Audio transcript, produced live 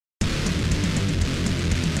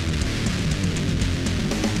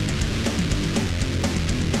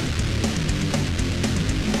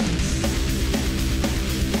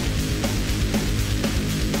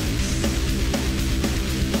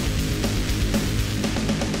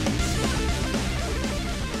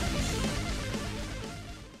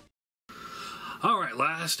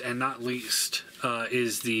last and not least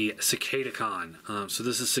is the Cicadacon. So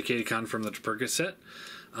this is Cicadacon from the tripredacus set.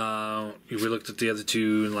 We looked at the other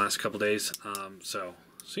two in the last couple days. So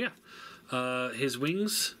yeah, his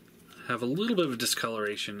wings have a little bit of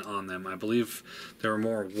discoloration on them. I believe they were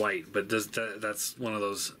more white, but that's one of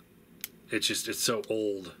those. It's so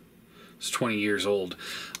old. It's 20 years old,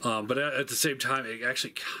 but at the same time, it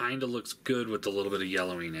actually kind of looks good with a little bit of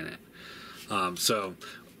yellowing in it.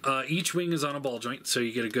 Each wing is on a ball joint, so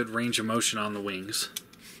you get a good range of motion on the wings.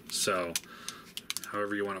 So,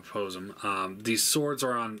 however you want to pose them. These swords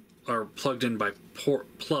are plugged in by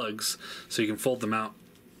plugs, so you can fold them out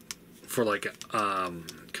for like kind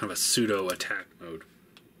of a pseudo attack mode,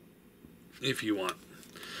 if you want.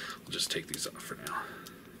 I'll just take these off for now.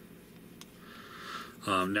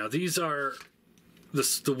 Now these are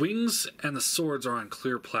the wings and the swords are on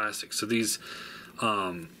clear plastic. So these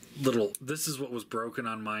this is what was broken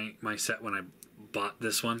on my set when I bought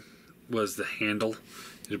this one, was the handle.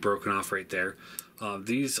 It had broken off right there.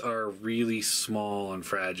 These are really small and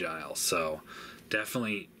fragile, so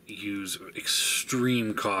definitely use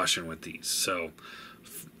extreme caution with these. So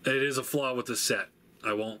it is a flaw with the set.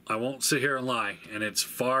 I won't sit here and lie, and it's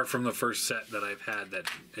far from the first set that I've had that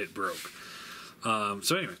it broke.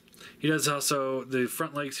 So anyway, he does also, the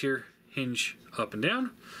front legs here hinge up and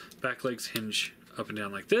down, back legs hinge up and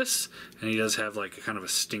down like this, and he does have like a kind of a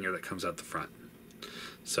stinger that comes out the front.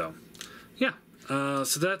 So yeah,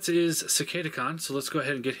 so that is Cicadacon. So let's go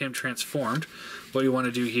ahead and get him transformed. What you want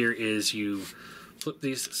to do here is you flip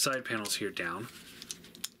these side panels here down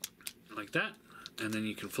like that, and then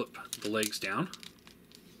you can flip the legs down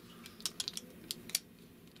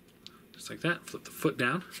just like that. Flip the foot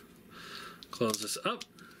down, close this up.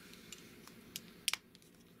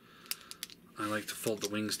 I like to fold the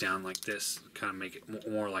wings down like this, kind of make it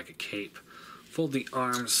more like a cape. Fold the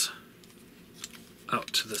arms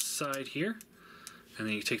out to the side here, and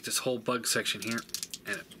then you take this whole bug section here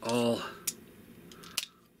and it all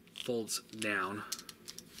folds down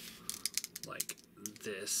like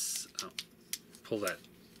this. Oh, pull that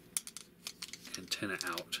antenna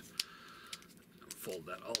out, fold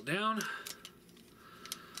that all down,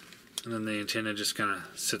 and then the antenna just kind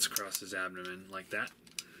of sits across his abdomen like that.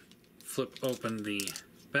 Flip open the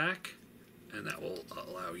back, and that will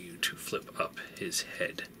allow you to flip up his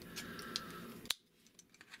head.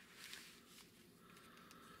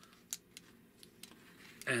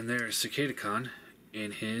 And there's Cicadacon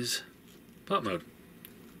in his pop mode.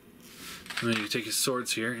 And then you take his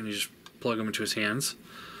swords here and you just plug them into his hands.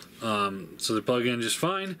 So they plug in just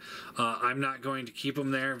fine. I'm not going to keep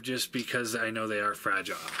them there just because I know they are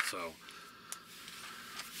fragile. So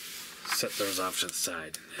set those off to the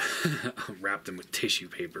side. Wrap them with tissue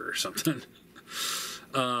paper or something.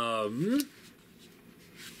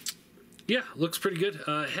 Yeah, looks pretty good.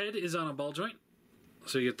 Head is on a ball joint.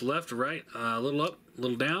 So you get the left, right, a little up, a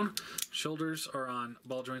little down. Shoulders are on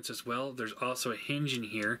ball joints as well. There's also a hinge in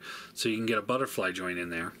here, so you can get a butterfly joint in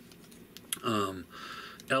there.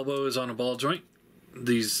 Elbow is on a ball joint.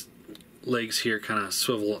 These legs here kind of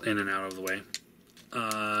swivel in and out of the way.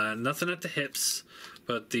 Nothing at the hips,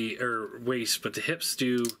 but waist, but the hips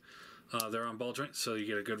do. They're on ball joints, so you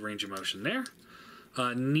get a good range of motion there.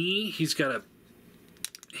 Knee, he's got a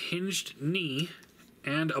hinged knee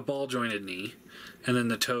and a ball jointed knee, and then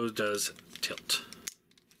the toe does tilt.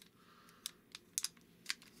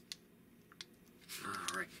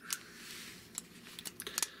 All right.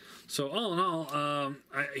 So all in all,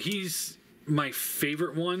 he's my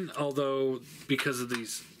favorite one. Although because of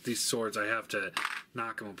these swords, I have to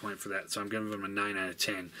knock him a point for that. So I'm giving him a 9 out of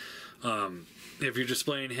 10. If you're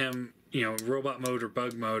displaying him, robot mode or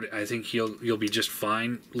bug mode, I think you'll be just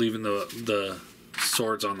fine leaving the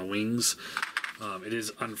swords on the wings. It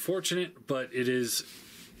is unfortunate, but it's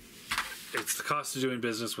the cost of doing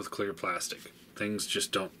business with clear plastic. Things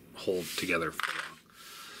just don't hold together for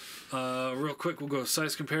long. Real quick, we'll go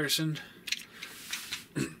size comparison.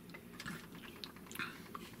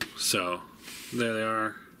 So there they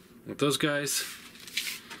are with those guys,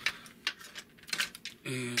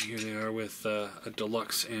 and here they are with a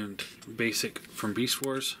deluxe and basic from Beast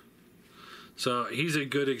Wars. So he's a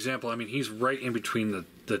good example. I mean, he's right in between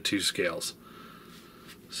the two scales.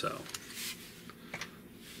 So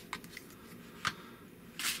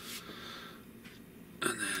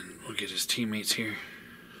and then we'll get his teammates here.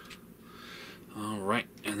 Alright,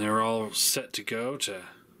 and they're all set to go to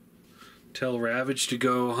tell Ravage to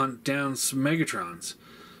go hunt down some Megatrons.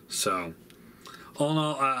 So all in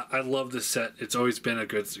all, I love this set. It's always been a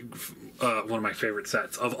good one of my favorite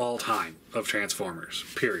sets of all time of Transformers,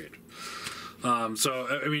 period.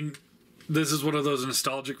 So I mean, this is one of those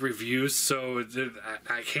nostalgic reviews, so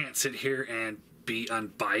I can't sit here and be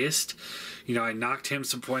unbiased. You know, I knocked him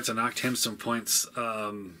some points, but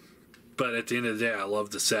at the end of the day, I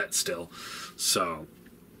love the set still. So,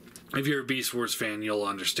 if you're a Beast Wars fan, you'll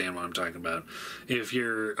understand what I'm talking about. If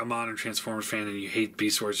you're a modern Transformers fan and you hate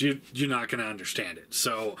Beast Wars, you're not going to understand it.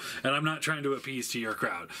 So, and I'm not trying to appease to your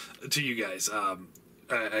crowd, to you guys.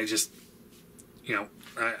 I just, you know,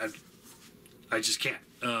 I just can't.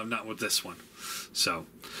 Not with this one. So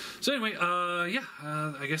anyway, yeah,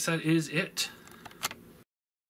 I guess that is it.